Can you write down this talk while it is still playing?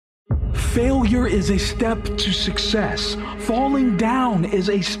Failure is a step to success. Falling down is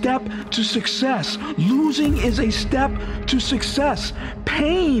a step to success. Losing is a step to success.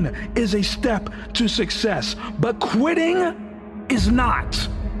 Pain is a step to success. But quitting is not.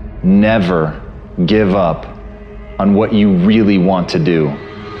 Never give up on what you really want to do.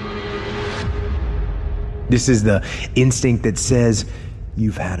 This is the instinct that says,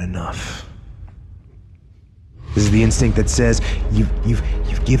 you've had enough. This is the instinct that says, you've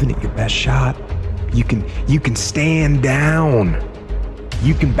given it your best shot. You can stand down.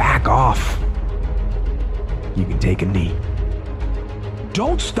 You can back off. You can take a knee.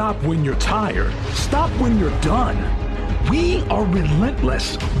 Don't stop when you're tired. Stop when you're done. We are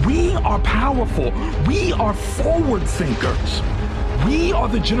relentless. We are powerful. We are forward thinkers. We are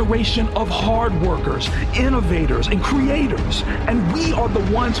the generation of hard workers, innovators, and creators. And we are the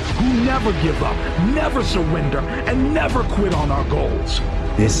ones who never give up, never surrender, and never quit on our goals.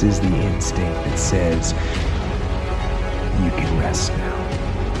 This is the instinct that says, you can rest now.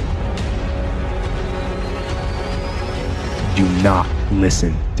 Do not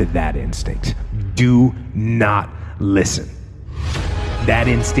listen to that instinct. Do not listen. That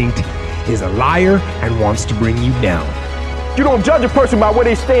instinct is a liar and wants to bring you down. You don't judge a person by where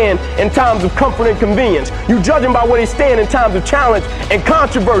they stand in times of comfort and convenience. You judge them by where they stand in times of challenge and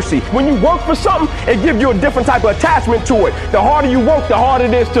controversy. When you work for something, it gives you a different type of attachment to it. The harder you work, the harder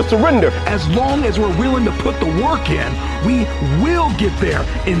it is to surrender. As long as we're willing to put the work in, we will get there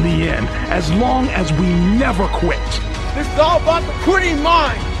in the end, as long as we never quit. This is all about the quitting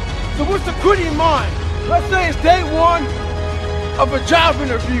mind. So what's the quitting mind? Let's say it's day one of a job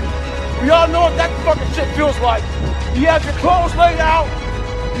interview. We all know what that fucking shit feels like. You have your clothes laid out.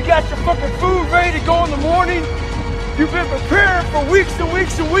 You got your fucking food ready to go in the morning. You've been preparing for weeks and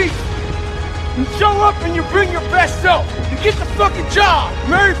weeks and weeks. You show up and you bring your best self. You get the fucking job.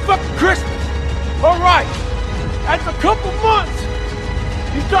 Merry fucking Christmas. All right. After a couple months,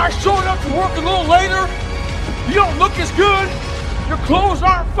 you start showing up to work a little later. You don't look as good. Your clothes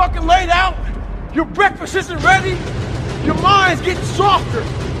aren't fucking laid out. Your breakfast isn't ready. Your mind's getting softer.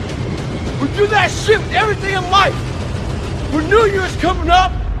 We do that shit with everything in life. When New Year's coming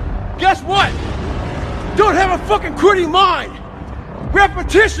up, guess what? Don't have a fucking quitting mind.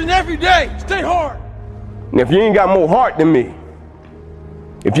 Repetition every day. Stay hard. And if you ain't got more heart than me,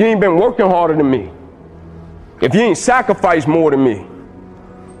 if you ain't been working harder than me, if you ain't sacrificed more than me,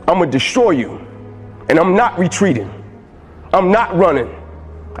 I'm gonna destroy you. And I'm not retreating. I'm not running.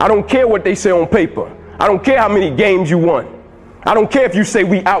 I don't care what they say on paper. I don't care how many games you won. I don't care if you say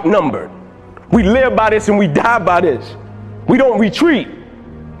we outnumbered. We live by this and we die by this. We don't retreat.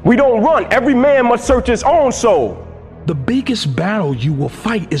 We don't run. Every man must search his own soul. The biggest battle you will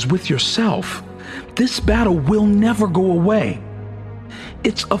fight is with yourself. This battle will never go away.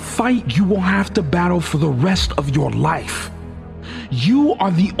 It's a fight you will have to battle for the rest of your life. You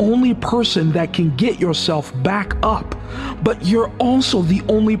are the only person that can get yourself back up, but you're also the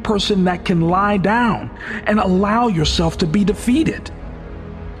only person that can lie down and allow yourself to be defeated.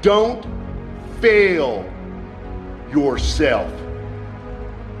 Don't fail yourself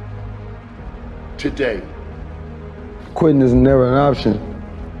today. Quitting is never an option.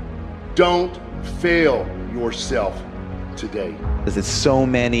 Don't fail yourself today. Because so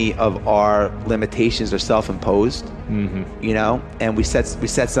many of our limitations are self-imposed, you know, and we set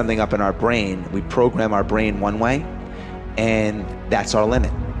something up in our brain. We program our brain one way, and that's our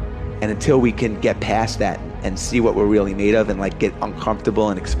limit. And until we can get past that and see what we're really made of, and like get uncomfortable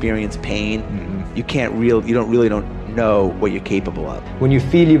and experience pain, you don't really know what you're capable of. When you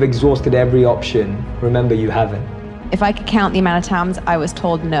feel you've exhausted every option, remember you haven't. If I could count the amount of times I was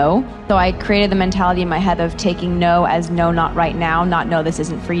told no, so I created the mentality in my head of taking no as no, not right now, not no, this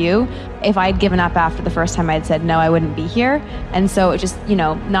isn't for you. If I'd given up after the first time I'd said no, I wouldn't be here. And so it just, you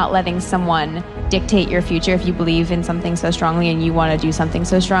know, not letting someone dictate your future. If you believe in something so strongly and you want to do something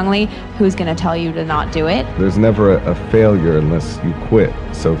so strongly, who's going to tell you to not do it? There's never a failure unless you quit.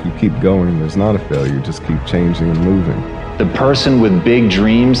 So if you keep going, there's not a failure. Just keep changing and moving. The person with big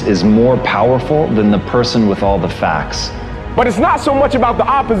dreams is more powerful than the person with all the facts. But it's not so much about the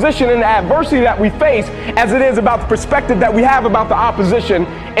opposition and the adversity that we face as it is about the perspective that we have about the opposition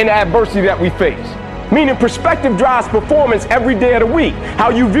and the adversity that we face. Meaning perspective drives performance every day of the week.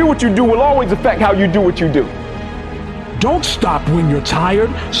 How you view what you do will always affect how you do what you do. Don't stop when you're tired.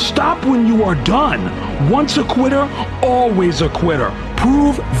 Stop when you are done. Once a quitter, always a quitter.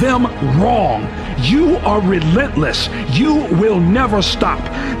 Prove them wrong. You are relentless. You will never stop.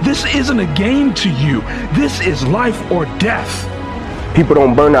 This isn't a game to you. This is life or death. People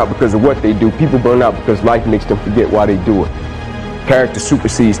don't burn out because of what they do. People burn out because life makes them forget why they do it. Character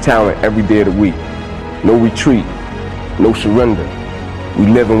supersedes talent every day of the week. No retreat, no surrender. We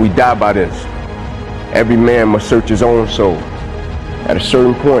live and we die by this. Every man must search his own soul. At a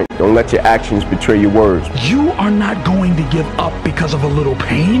certain point, don't let your actions betray your words. You are not going to give up because of a little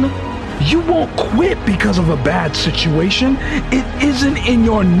pain. You won't quit because of a bad situation. It isn't in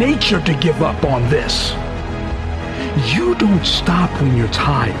your nature to give up on this. You don't stop when you're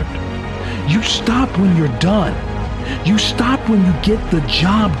tired. You stop when you're done. You stop when you get the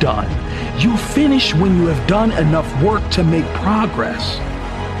job done. You finish when you have done enough work to make progress.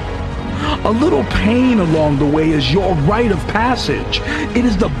 A little pain along the way is your rite of passage. It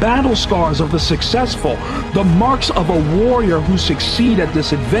is the battle scars of the successful, the marks of a warrior who succeed at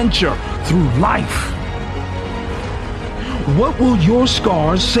this adventure through life. What will your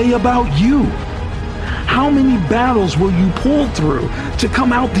scars say about you? How many battles will you pull through to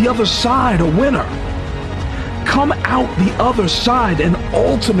come out the other side a winner? Come out the other side an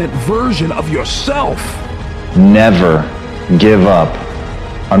ultimate version of yourself. Never give up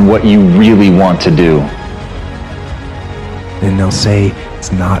on what you really want to do. And they'll say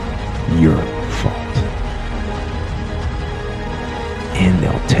it's not your fault. And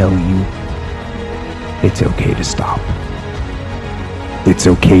they'll tell you it's okay to stop. It's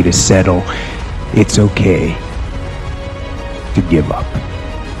okay to settle. It's okay to give up.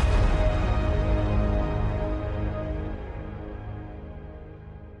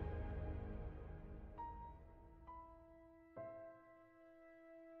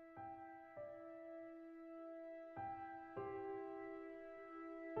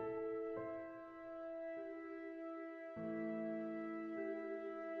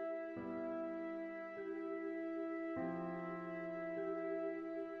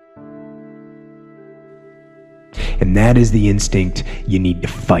 And that is the instinct you need to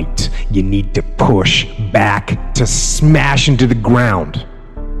fight. You need to push back, to smash into the ground.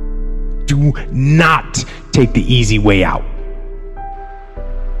 Do not take the easy way out.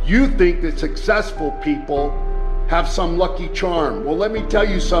 You think that successful people have some lucky charm. Well, let me tell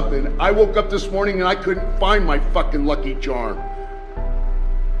you something. I woke up this morning and I couldn't find my fucking lucky charm.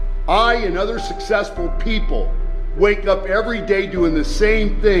 I and other successful people wake up every day doing the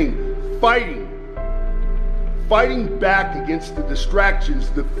same thing, fighting back against the distractions,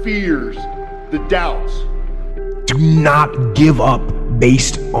 the fears, the doubts. Do not give up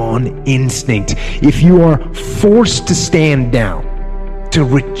based on instinct. If you are forced to stand down, to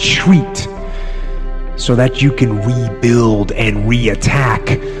retreat, so that you can rebuild and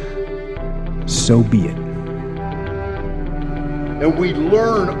re-attack, so be it. And we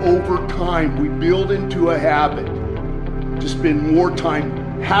learn over time, we build into a habit to spend more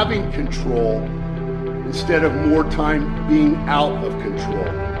time having control instead of more time being out of control.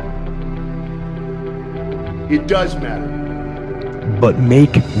 It does matter. But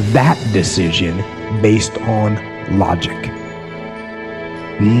make that decision based on logic,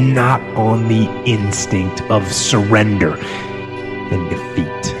 not on the instinct of surrender and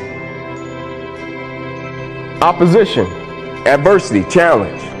defeat. Opposition, adversity,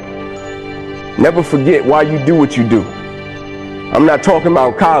 challenge. Never forget why you do what you do. I'm not talking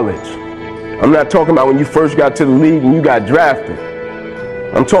about college. I'm not talking about when you first got to the league and you got drafted.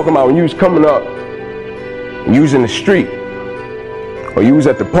 I'm talking about when you was coming up and you was in the street or you was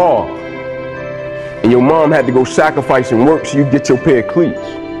at the park and your mom had to go sacrifice and work so you get your pair of cleats.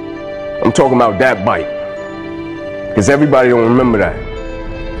 I'm talking about that bite, because everybody don't remember that.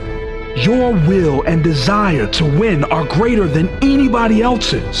 Your will and desire to win are greater than anybody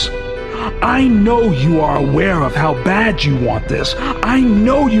else's. I know you are aware of how bad you want this. I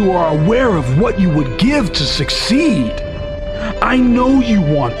know you are aware of what you would give to succeed. I know you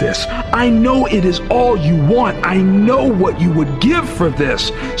want this. I know it is all you want. I know what you would give for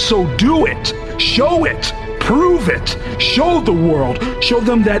this. So do it. Show it. Prove it. Show the world. Show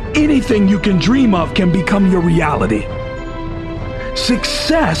them that anything you can dream of can become your reality.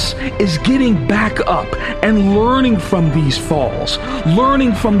 Success is getting back up and learning from these falls,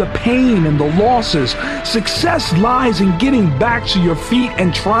 learning from the pain and the losses. Success lies in getting back to your feet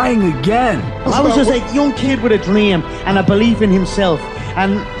and trying again. I was just a young kid with a dream and a belief in himself.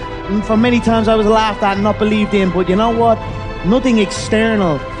 And for many times I was laughed at and not believed in, but you know what? Nothing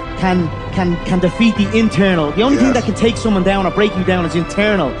external can defeat the internal. The only thing that can take someone down or break you down is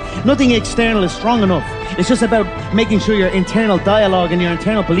internal. Nothing external is strong enough. It's just about making sure your internal dialogue and your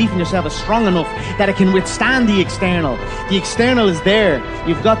internal belief in yourself is strong enough that it can withstand the external. The external is there.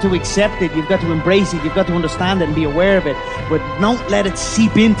 You've got to accept it. You've got to embrace it. You've got to understand it and be aware of it. But don't let it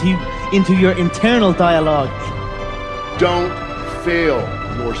seep into your internal dialogue. Don't fail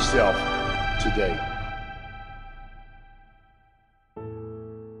yourself today.